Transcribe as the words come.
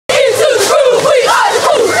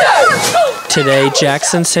Today,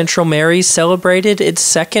 Jackson Central Mary celebrated its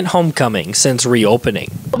second homecoming since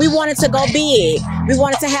reopening. We wanted to go big. We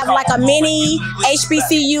wanted to have like a mini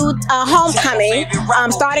HBCU homecoming,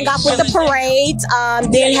 starting off with the parade,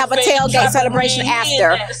 then have a tailgate celebration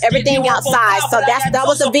after, everything outside. So that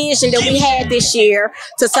was a vision that we had this year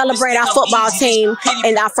to celebrate our football team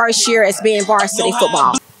in our first year as being varsity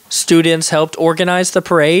football. Students helped organize the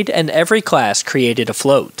parade, and every class created a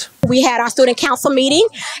float. We had our student council meeting,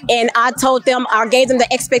 and I gave them the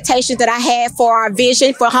expectations that I had for our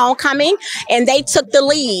vision for homecoming, and they took the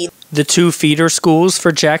lead. The two feeder schools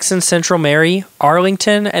for Jackson Central Mary,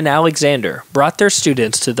 Arlington and Alexander, brought their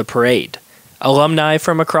students to the parade. Alumni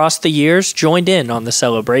from across the years joined in on the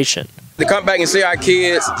celebration. To come back and see our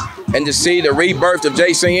kids and to see the rebirth of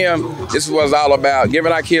JCM, this is what it's all about,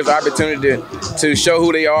 giving our kids the opportunity to show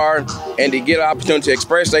who they are and to get an opportunity to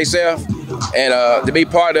express themselves, and to be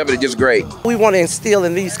part of it is just great. We want to instill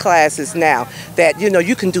in these classes now that,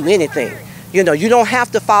 you can do anything. You don't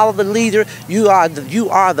have to follow the leader. You are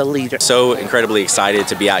the leader. So incredibly excited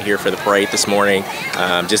to be out here for the parade this morning,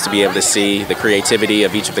 just to be able to see the creativity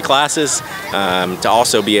of each of the classes, to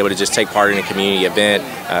also be able to just take part in a community event.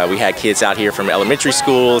 We had kids out here from elementary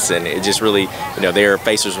schools, and it just really, their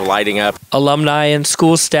faces were lighting up. Alumni and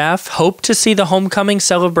school staff hope to see the homecoming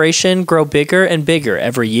celebration grow bigger and bigger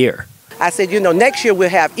every year. I said, next year we'll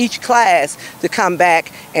have each class to come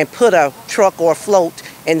back and put a truck or a float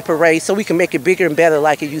in the parade so we can make it bigger and better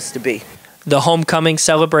like it used to be. The homecoming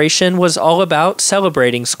celebration was all about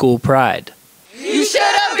celebrating school pride. You should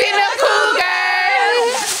have been a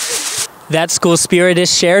cougar! That school spirit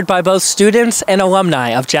is shared by both students and alumni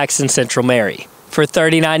of Jackson Central Mary. For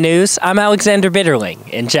 39 News, I'm Alexander Bitterling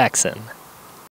in Jackson.